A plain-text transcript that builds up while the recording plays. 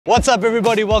What's up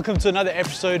everybody, welcome to another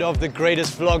episode of the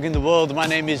greatest vlog in the world. My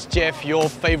name is Jeff, your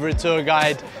favorite tour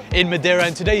guide in Madeira,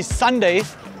 and today is Sunday,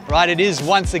 right? It is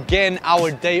once again our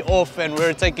day off and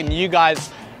we're taking you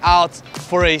guys out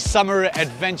for a summer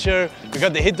adventure. We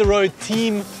got the Hit the Road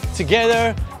team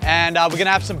together and we're gonna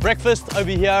have some breakfast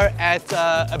over here at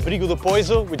Abrigo do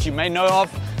Poiso, which you may know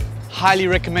of, highly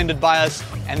recommended by us,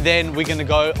 and then we're gonna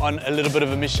go on a little bit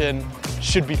of a mission.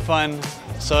 Should be fun.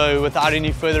 So without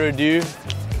any further ado,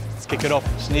 kick it off.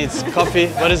 She needs coffee.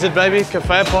 What is it, baby?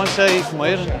 Café, ponche e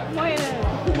moer?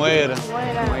 Moer.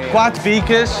 Quatro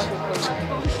bicas,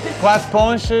 quatro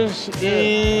ponches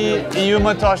e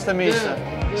uma tosta mista.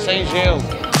 Sem gelo.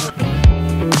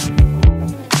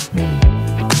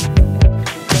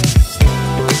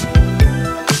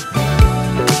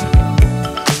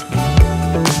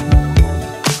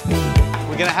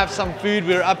 We're gonna have some food.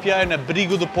 We're up here in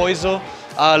Abrigo do Poiso,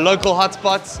 local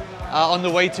hotspots. On the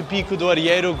way to Pico do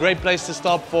Arieiro, great place to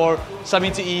stop for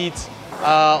something to eat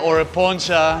or a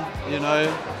poncha, you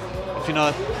know, if you're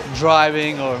not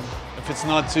driving or if it's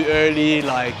not too early,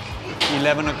 like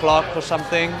 11 o'clock or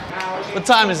something. What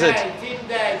time is it? Team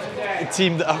day today.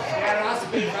 Team day. Yeah,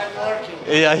 husband, I'm working.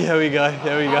 Yeah, here we go,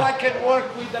 here we go. I can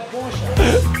work with the poncha.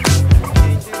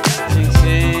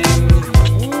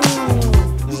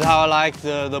 This is how I like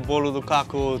the bolo do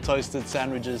caco toasted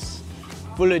sandwiches.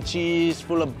 Full of cheese,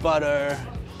 full of butter.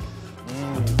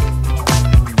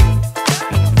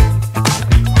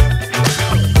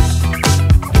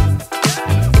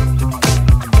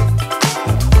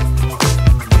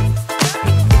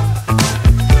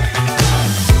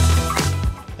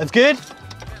 That's good?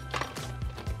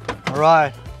 All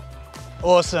right,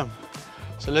 awesome.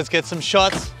 So let's get some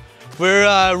shots.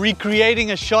 We're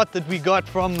recreating a shot that we got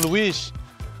from Luis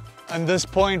on this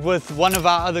point with one of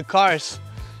our other cars.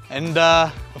 And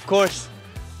of course,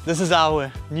 this is our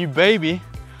new baby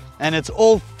and it's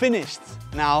all finished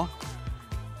now,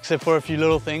 except for a few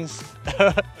little things,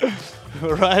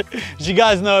 right, as you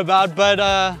guys know about. But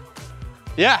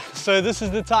yeah, so this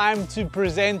is the time to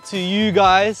present to you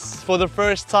guys for the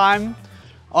first time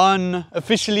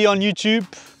officially on YouTube,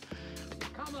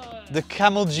 the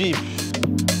Camel Jeep.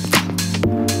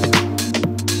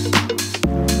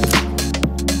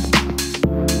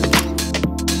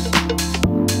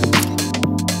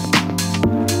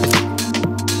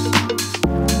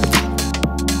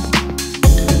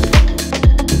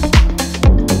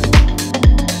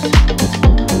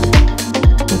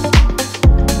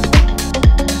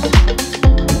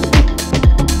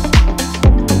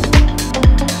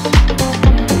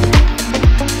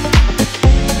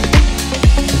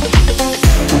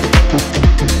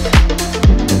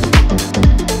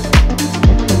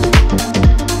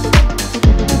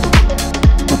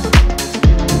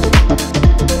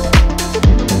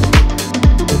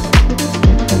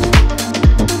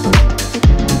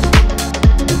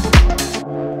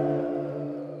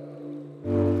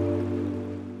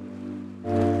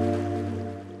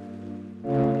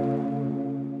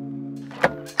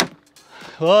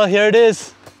 Well, here it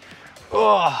is.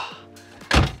 Oh,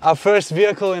 our first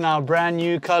vehicle in our brand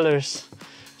new colors.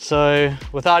 So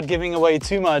without giving away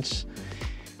too much,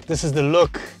 this is the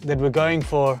look that we're going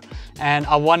for. And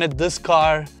I wanted this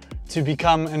car to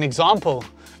become an example.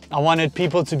 I wanted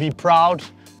people to be proud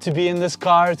to be in this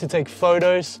car, to take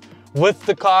photos with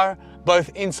the car, both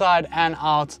inside and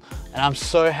out. And I'm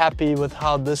so happy with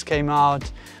how this came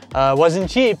out.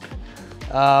 Wasn't cheap,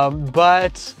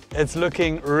 but it's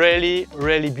looking really,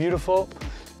 really beautiful.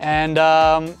 And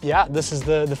yeah, this is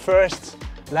the first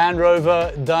Land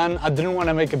Rover done. I didn't want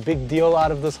to make a big deal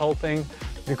out of this whole thing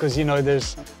because, you know,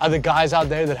 there's other guys out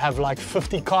there that have like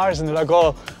 50 cars and they're like,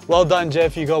 oh, well done,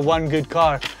 Jeff, you got one good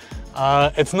car.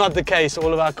 It's not the case.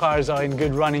 All of our cars are in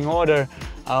good running order.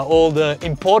 All the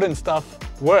important stuff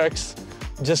works,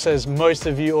 just as most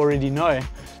of you already know.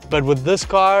 But with this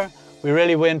car, we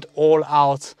really went all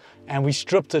out and we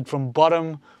stripped it from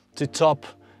bottom to top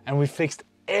and we fixed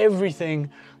everything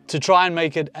to try and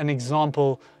make it an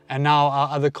example, and now our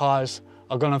other cars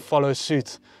are gonna follow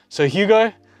suit. So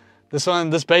Hugo,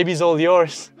 this baby's all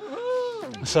yours.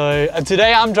 So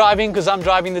today I'm driving because I'm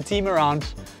driving the team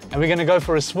around and we're gonna go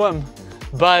for a swim,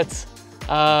 but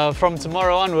from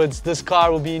tomorrow onwards this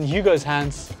car will be in Hugo's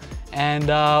hands, and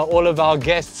all of our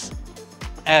guests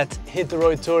at Hit the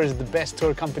Road Tours, the best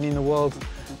tour company in the world,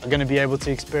 are going to be able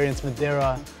to experience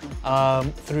Madeira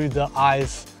through the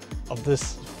eyes of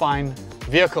this fine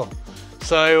vehicle.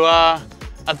 So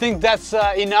I think that's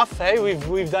enough. Hey,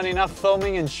 we've done enough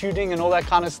filming and shooting and all that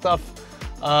kind of stuff.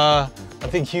 I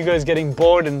think Hugo's getting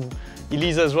bored and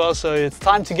Elisa as well, so it's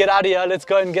time to get out of here. Let's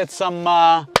go and get some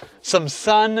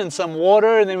sun and some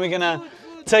water, and then we're gonna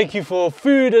take you for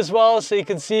food as well, so you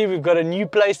can see we've got a new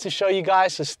place to show you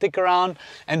guys, so stick around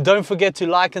and don't forget to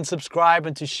like and subscribe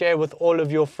and to share with all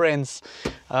of your friends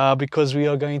because we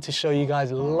are going to show you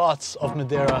guys lots of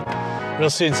Madeira real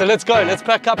soon. So let's go, let's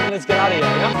pack up and let's get out of here,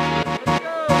 yeah?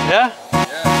 Yeah?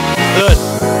 Good.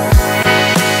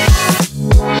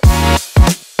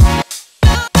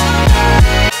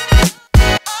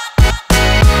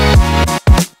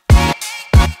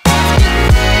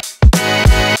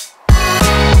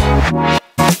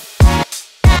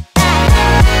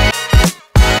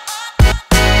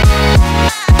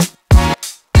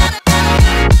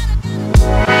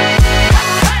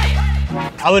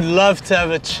 I would love to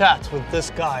have a chat with this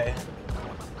guy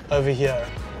over here.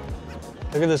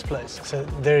 Look at this place. So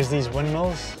there's these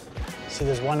windmills. See,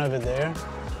 there's one over there.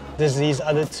 There's these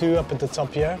other two up at the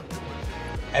top here.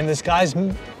 And this guy's,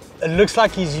 it looks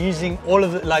like he's using all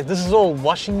of it. Like this is all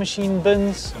washing machine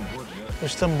bins.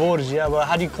 Some boards, yeah. Well,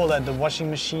 how do you call that? The washing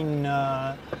machine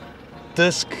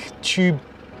disc tube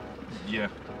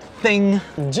thing.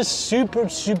 Just super,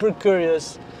 super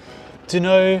curious to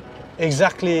know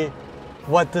exactly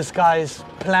what this guy's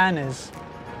plan is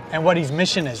and what his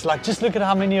mission is. Like, just look at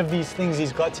how many of these things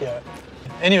he's got here.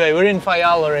 Anyway, we're in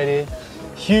Fayal already.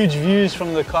 Huge views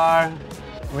from the car.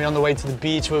 We're on the way to the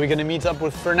beach where we're gonna meet up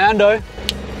with Fernando.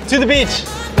 To the beach,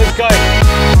 let's go.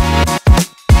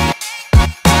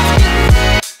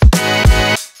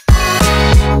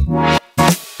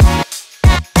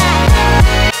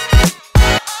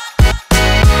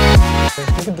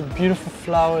 Look at the beautiful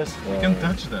flowers. You can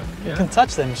touch them. You can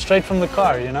touch them straight from the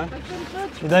car, you know?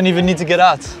 You don't even need to get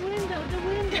out.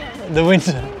 The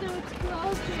window.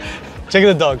 Check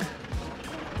the dog.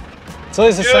 It's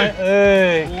always the same.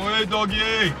 Hey. Oi,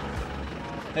 doggy.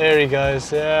 There he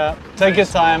goes, yeah. Take your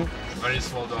time. Very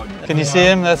small dog. Can you see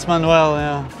him? That's Manuel,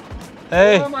 yeah.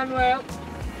 Hey. Hello, Manuel.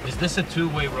 Is this a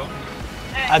two-way road?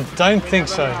 I don't think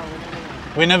so.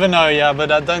 We never know, yeah,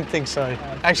 but I don't think so.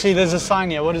 Actually, there's a sign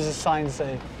here. What does the sign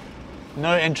say?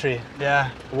 No entry. Yeah,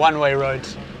 one-way road.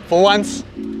 For once.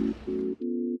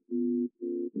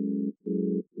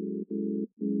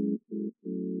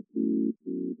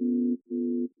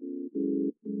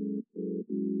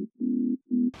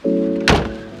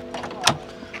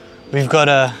 We've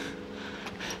got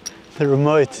the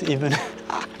remote even.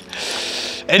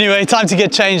 Anyway, time to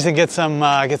get changed and get some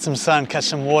sun, catch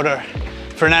some water.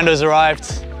 Fernando's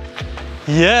arrived.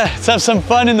 Yeah, let's have some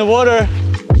fun in the water.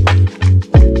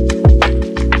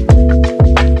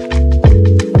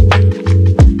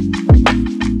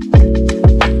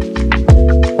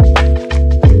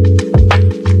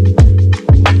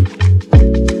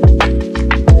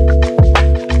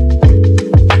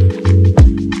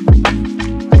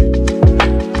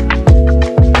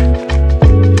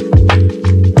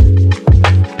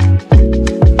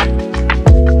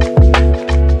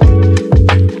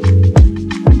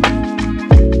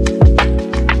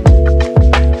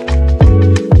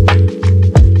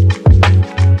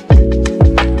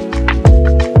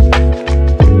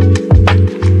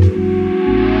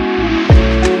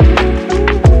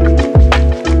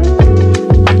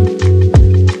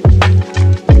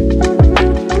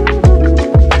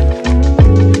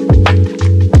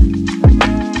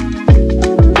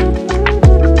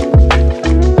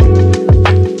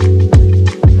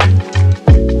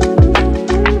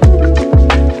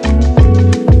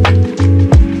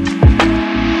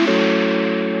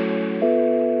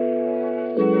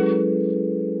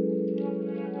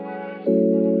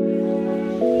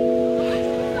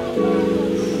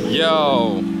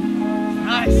 Yo.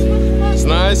 Nice. It's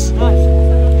nice.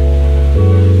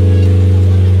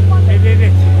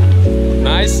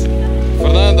 Nice.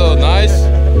 Fernando,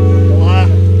 nice.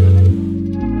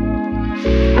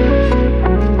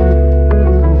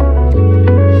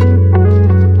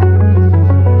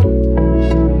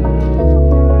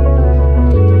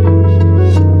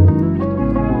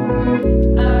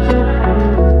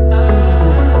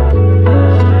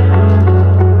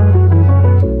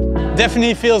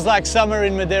 Definitely feels like summer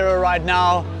in Madeira right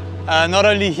now, not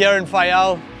only here in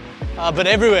Fayal, but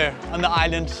everywhere on the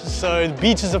island. So the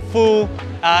beaches are full,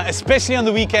 especially on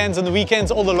the weekends. On the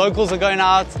weekends, all the locals are going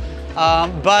out,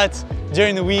 but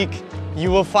during the week,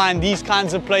 you will find these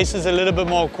kinds of places a little bit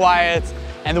more quiet.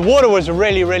 And the water was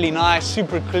really, really nice,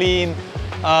 super clean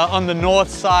on the north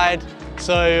side.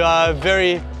 So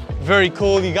very, very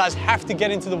cool. You guys have to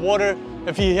get into the water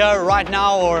if you're here right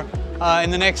now or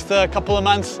in the next couple of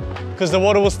months, because the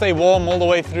water will stay warm all the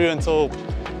way through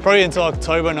probably until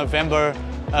October, November.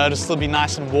 It'll still be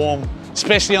nice and warm,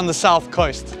 especially on the south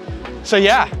coast. So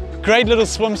yeah, great little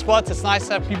swim spot. It's nice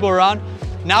to have people around.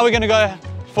 Now we're gonna go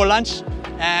for lunch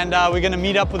and we're gonna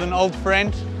meet up with an old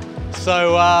friend.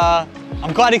 So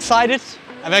I'm quite excited.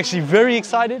 I'm actually very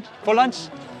excited for lunch.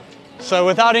 So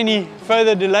without any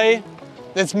further delay,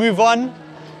 let's move on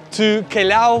to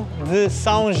Quelao de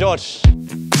São Jorge.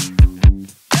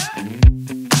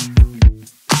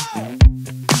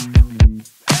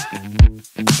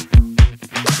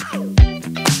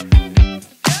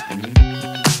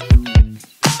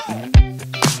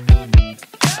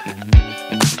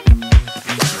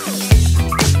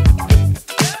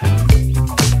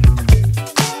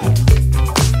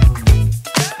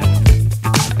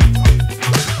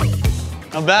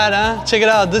 Not bad, huh? Check it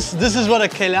out. This is what a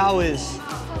quelao is.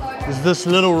 It's this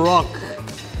little rock.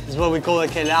 This is what we call a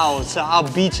quelao. So our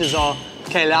beaches are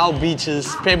quelao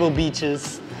beaches, pebble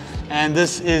beaches. And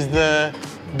this is the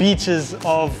beaches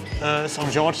of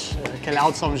São Jorge,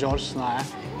 Quelao de São Jorge.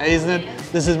 Hey, isn't it?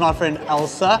 This is my friend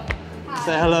Elsa.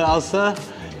 Say hello, Elsa.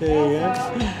 There you go.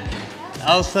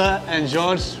 Elsa and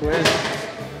George.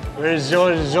 Where's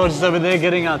George? George's over there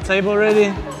getting our table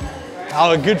ready.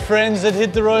 Our good friends that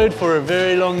hit the road for a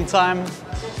very long time.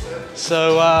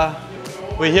 So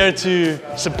we're here to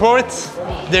support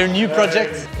their new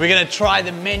project. We're gonna try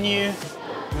the menu.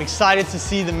 I'm excited to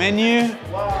see the menu.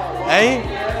 Hey?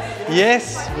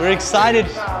 Yes, we're excited.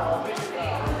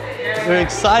 We're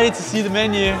excited to see the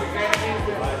menu.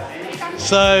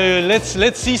 So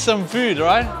let's see some food,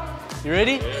 right? You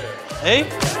ready? Hey?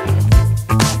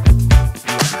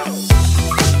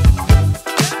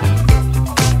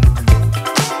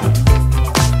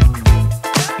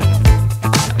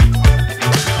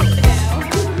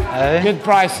 Good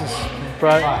prices.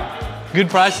 Good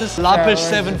prices. Lapas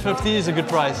 750 is a good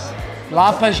price.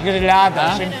 Lapas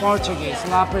grelhadas in Portuguese.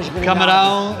 Lapas grelhadas.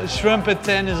 Camarão, shrimp at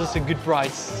 10 is also a good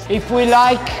price. If we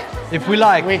like,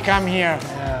 we come here.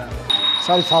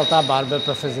 Só lhe falta a barba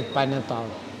para fazer de Pai Natal.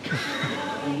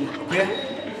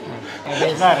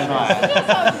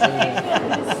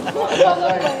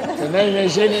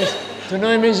 Tu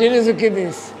não imaginas o que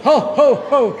disse. Ho, ho,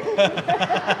 ho!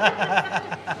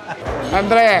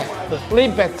 André,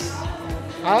 limpets.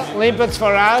 Limpets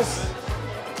for us.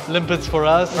 Limpets for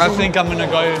us. I think I'm gonna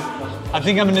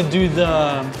do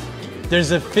the...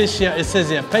 There's a fish here, it says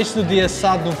here, peixe do dia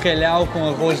assado no quelao com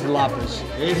arroz de lapas.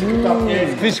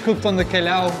 Fish cooked on the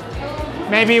quelao.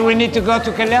 Maybe we need to go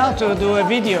to Quelao to do a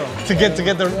video. To build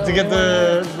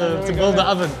the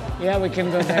oven. Yeah, we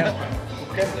can go there.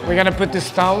 We're gonna put the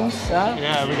stones.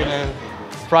 Yeah, we're gonna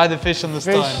fry the fish on the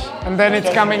stone. And then it's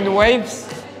coming the waves.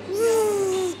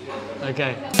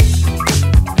 Okay.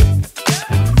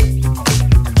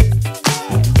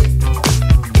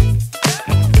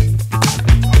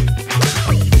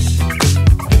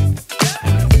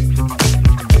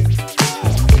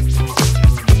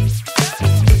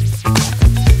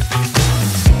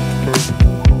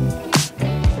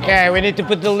 Okay, we need to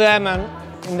put the lemon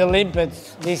in the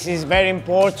limpets. This is very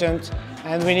important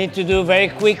and we need to do very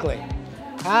quickly.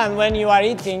 And when you are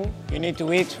eating, you need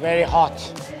to eat very hot.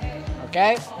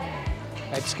 Okay?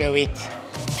 Let's go eat.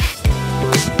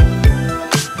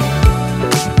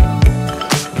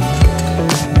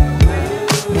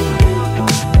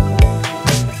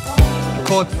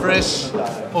 Caught fresh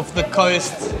off the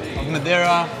coast of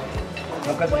Madeira.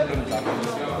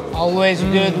 Always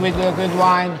good with a good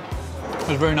wine.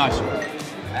 It's very nice.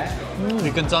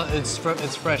 You can tell it's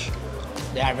fresh.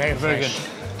 They are very good.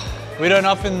 We don't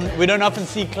often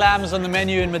see clams on the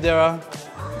menu in Madeira.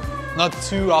 Not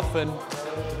too often.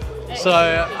 So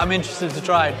I'm interested to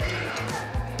try it.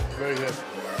 Very good.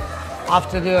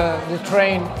 After the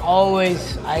train,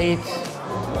 always I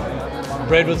eat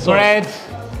bread with sauce. Bread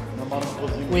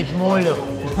with molho.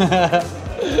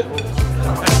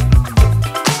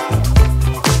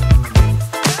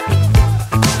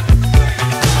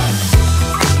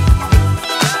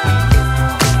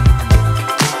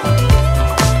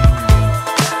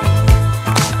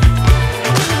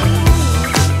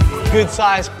 Good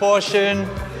sized portion,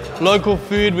 local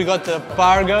food. We got the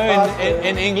pargo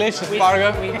in English, it's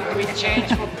pargo. We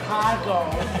changed for cargo.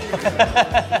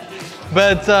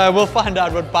 But we'll find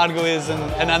out what pargo is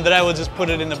and André will just put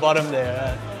it in the bottom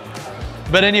there.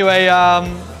 But anyway,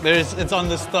 it's on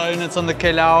the stone, it's on the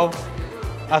quelao.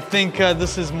 I think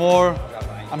this is more,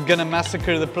 I'm gonna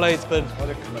massacre the plates, but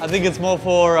I think it's more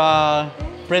for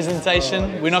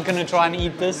presentation. We're not gonna try and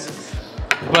eat this,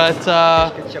 but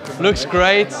looks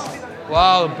great.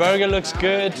 Wow, the burger looks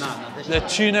good. The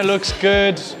tuna looks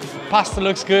good. Pasta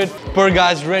looks good. Poor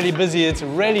guy's really busy. It's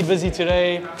really busy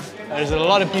today. There's a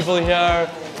lot of people here,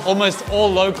 almost all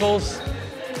locals,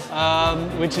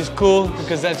 which is cool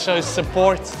because that shows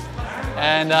support.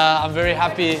 And I'm very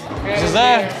happy.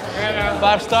 Jose,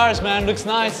 5 stars, man. Looks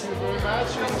nice.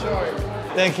 much. Enjoy.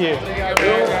 Thank you.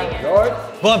 Enjoy.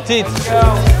 Bon appetit.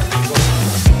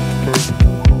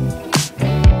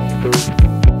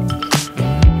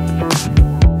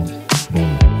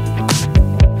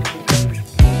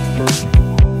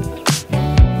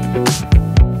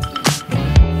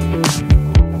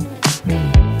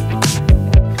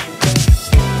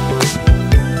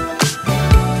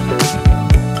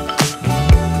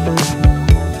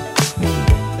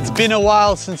 It's been a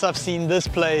while since I've seen this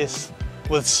place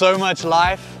with so much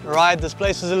life, right? This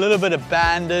place was a little bit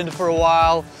abandoned for a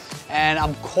while, and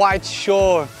I'm quite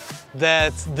sure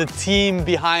that the team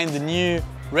behind the new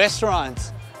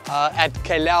restaurant at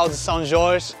Calao de São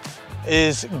Jorge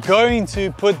is going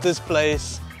to put this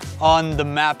place on the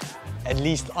map, at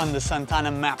least on the Santana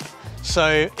map.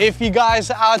 So if you guys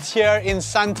are out here in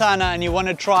Santana and you want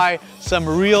to try some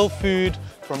real food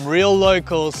from real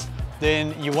locals,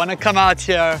 then you want to come out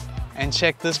here and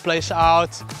check this place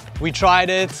out. We tried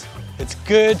it, it's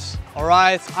good, all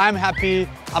right, I'm happy.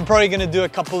 I'm probably gonna do a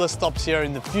couple of stops here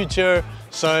in the future,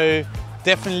 so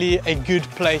definitely a good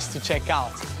place to check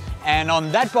out. And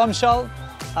on that bombshell,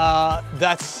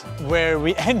 that's where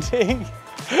we're ending,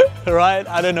 right?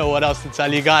 I don't know what else to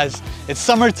tell you guys. It's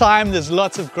summertime, there's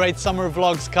lots of great summer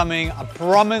vlogs coming, I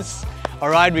promise. All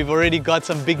right, we've already got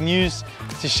some big news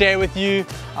to share with you,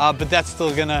 but that's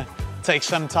still gonna take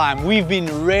some time. We've been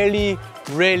really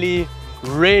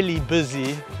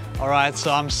busy, all right?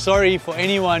 So I'm sorry for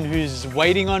anyone who's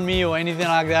waiting on me or anything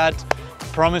like that. I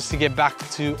promise to get back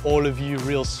to all of you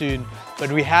real soon.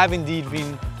 But we have indeed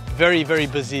been very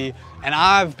busy, and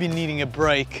I've been needing a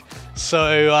break.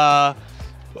 So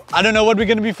I don't know what we're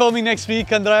gonna be filming next week,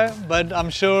 André, but I'm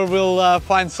sure we'll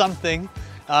find something.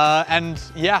 And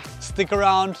yeah, stick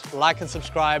around, like and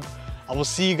subscribe. I will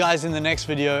see you guys in the next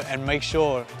video, and make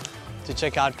sure to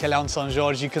check out Calao de São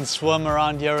Jorge. You can swim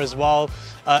around here as well.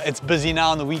 It's busy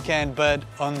now on the weekend, but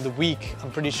on the week,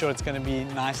 I'm pretty sure it's gonna be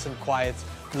nice and quiet,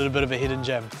 a little bit of a hidden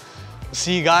gem.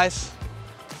 See you guys,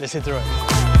 let's hit the road.